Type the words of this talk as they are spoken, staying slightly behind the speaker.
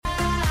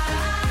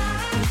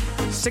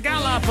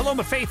Sagala,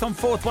 Paloma Faith on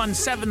 4th one,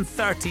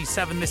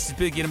 7:37. This is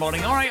Boogie in the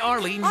Morning. All right,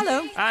 Arlene.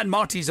 Hello. And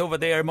Marty's over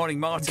there. Morning,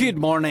 Marty. Good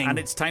morning. And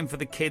it's time for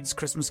the kids'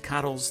 Christmas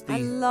carols. I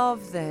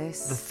love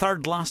this. The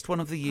third last one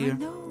of the year. I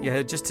know.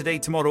 Yeah, just today,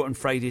 tomorrow and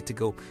Friday to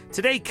go.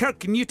 Today,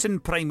 Kirk Newton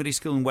Primary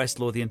School in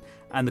West Lothian,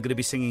 and they're going to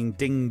be singing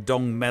Ding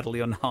Dong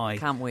Merrily on High.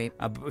 Can't wait.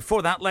 But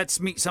before that, let's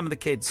meet some of the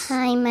kids.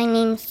 Hi, my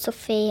name's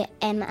Sophie.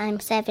 I'm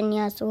 7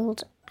 years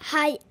old.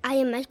 Hi, I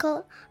am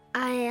Michael.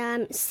 I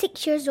am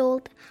 6 years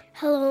old.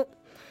 Hello,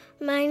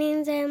 my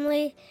name's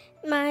Emily.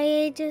 My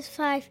age is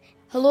 5.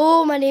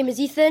 Hello, my name is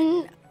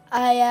Ethan.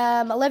 I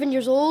am 11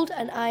 years old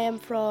and I am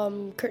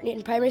from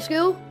Kirknewton Primary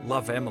School.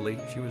 Love Emily.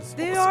 She was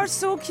They awesome. are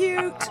so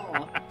cute.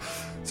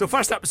 So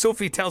first up,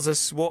 Sophie tells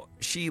us what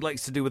she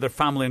likes to do with her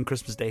family on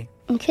Christmas Day.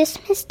 On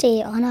Christmas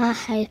Day on our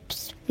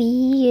house, we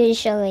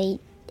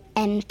usually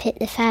put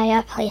the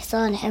fireplace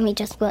on and we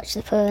just watch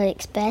the Polar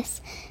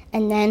Express.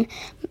 And then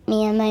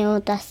me and my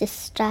older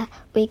sister,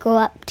 we go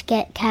up to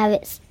get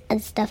carrots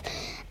and stuff,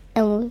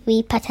 and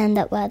we pretend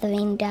that we're the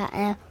reindeer,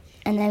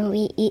 and then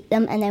we eat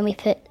them, and then we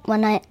put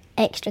one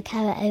extra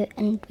carrot out,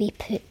 and we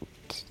put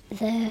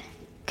the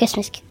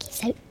Christmas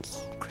cookies out.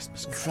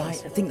 Christmas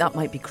Right, I think that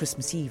might be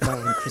Christmas Eve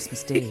rather than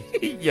Christmas Day.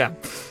 Yeah.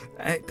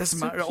 It doesn't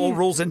matter. It all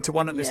rolls into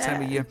one at this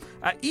time of year.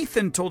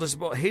 Ethan told us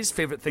what his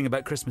favourite thing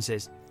about Christmas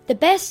is. The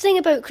best thing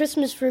about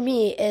Christmas for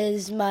me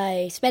is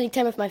my spending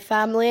time with my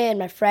family and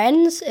my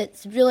friends.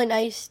 It's really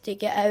nice to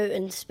get out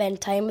and spend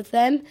time with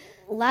them.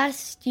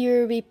 Last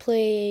year we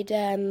played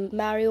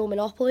Mario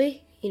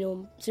Monopoly,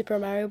 Super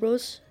Mario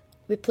Bros.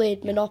 We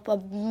played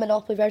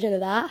Monopoly version of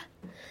that.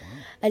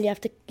 And you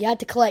had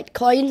to collect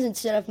coins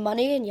instead of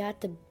money, and you had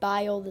to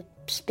buy all the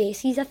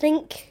spaces, I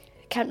think.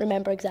 I can't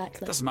remember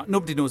exactly. Doesn't matter.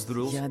 Nobody knows the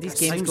rules. Yeah, these That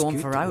games sounds go on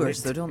good, for though, hours,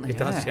 right? though, don't they? It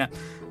does, yeah.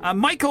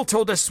 Michael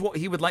told us what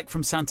he would like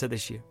from Santa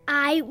this year.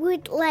 I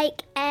would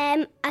like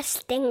a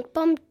stink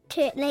bomb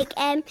to make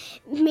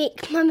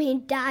Mummy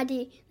and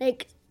Daddy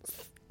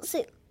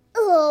say,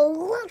 "Oh,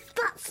 what's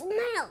that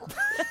smell?"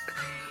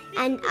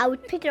 And I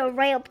would put it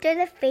right up to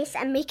their face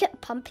and make it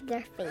pump in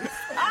their face.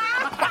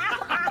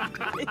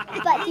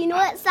 But you know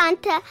what?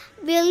 Santa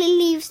really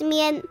leaves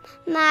me in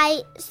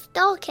my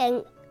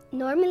stocking.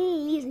 Normally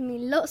leaves me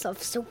lots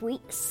of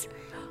sweets,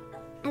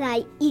 and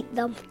I eat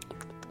them.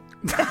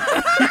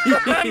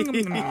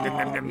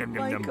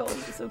 Michael,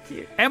 so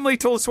cute. Emily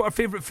told us what her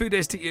favourite food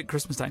is to eat at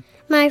Christmas time.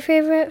 My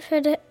favourite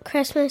food at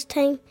Christmas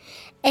time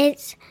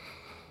is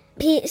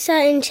pizza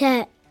and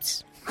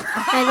chips.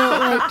 I don't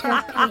like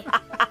turkey.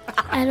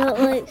 I don't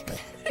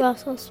like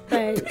Brussels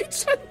sprouts.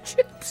 Pizza and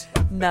chips.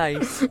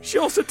 Nice. She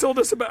also told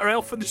us about her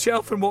elf on the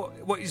shelf and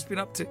what he's been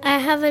up to. I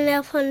have an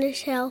elf on the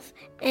shelf,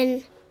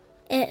 and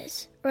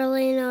it's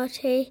really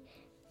naughty.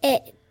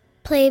 It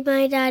played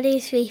my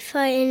daddy's FIFA,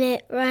 and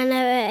it ran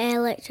out of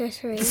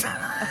electricity.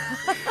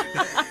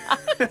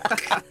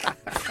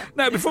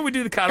 Now, before we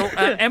do the carol,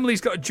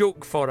 Emily's got a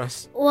joke for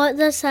us. What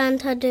does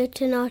Santa do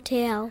to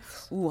naughty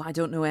elves? Ooh, I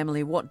don't know,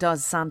 Emily. What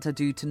does Santa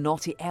do to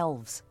naughty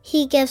elves?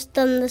 He gives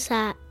them the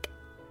sack.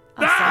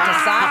 Santa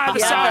sack. the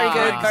Yeah, sack. very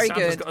good, very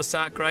Santa's good. got a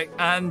sack, right.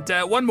 And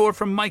one more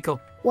from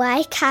Michael.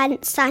 Why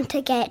can't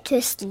Santa get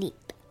to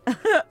sleep?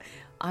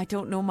 I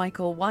don't know,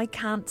 Michael. Why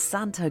can't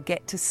Santa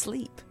get to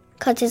sleep?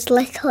 Because his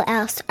little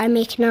elves are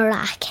making a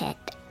racket.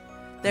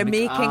 They're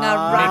making a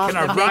racket.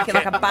 Making a They're making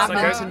like a racket. It's like a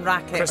badminton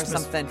racket Christmas, or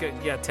something.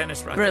 Yeah,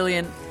 tennis racket.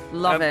 Brilliant.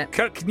 Love it.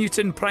 Kirk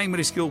Newton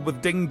Primary School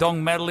with Ding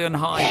Dong Merrily on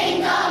High.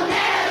 Ding dong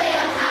merrily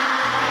on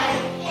high,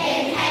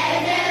 in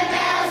heaven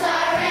bells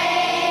are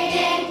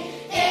ringing.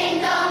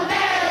 Ding dong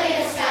merrily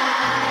the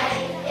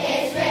sky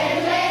is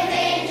filled with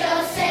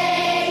angels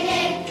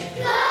singing.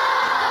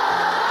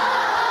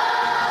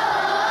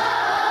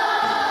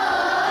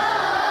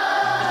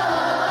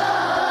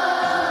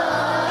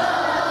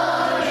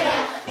 Gloria,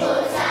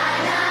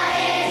 Hosanna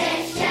in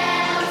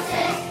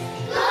excelsis.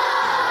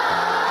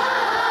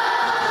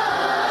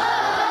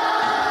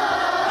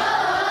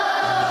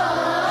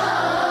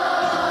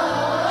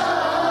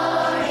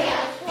 Gloria,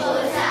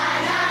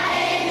 Hosanna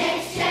in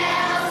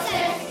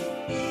excelsis.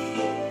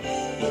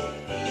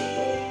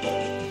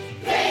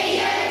 Pray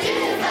your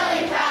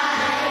dutifully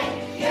pride,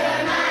 your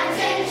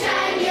mountain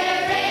shine, your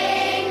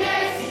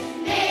ringers.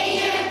 May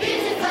your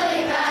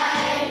beautifully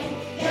ride,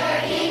 your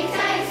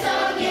eve-time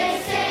song, your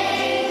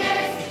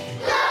singers.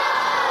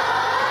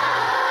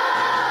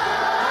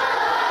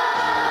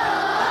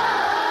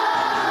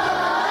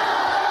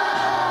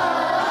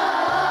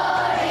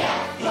 Gloria,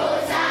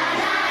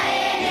 Hosanna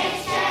in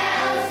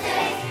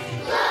excelsis.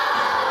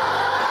 Hosanna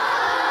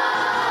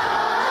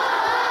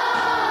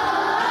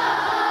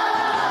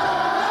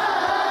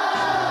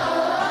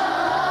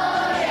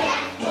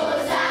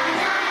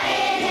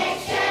in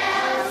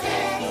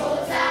excelsis,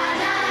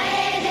 Hosanna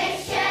in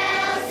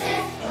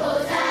excelsis,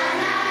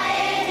 Hosanna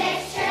in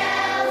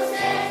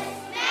excelsis.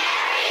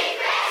 Merry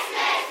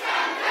Christmas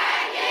from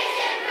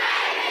Kirknewton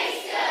Primary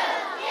School.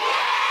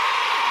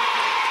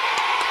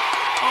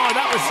 Oh,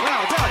 that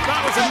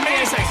was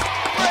amazing.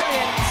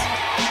 Brilliant.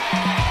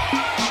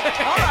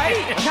 All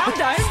right, calm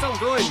down. Still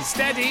going.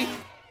 Steady.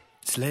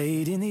 It's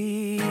late in the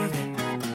evening,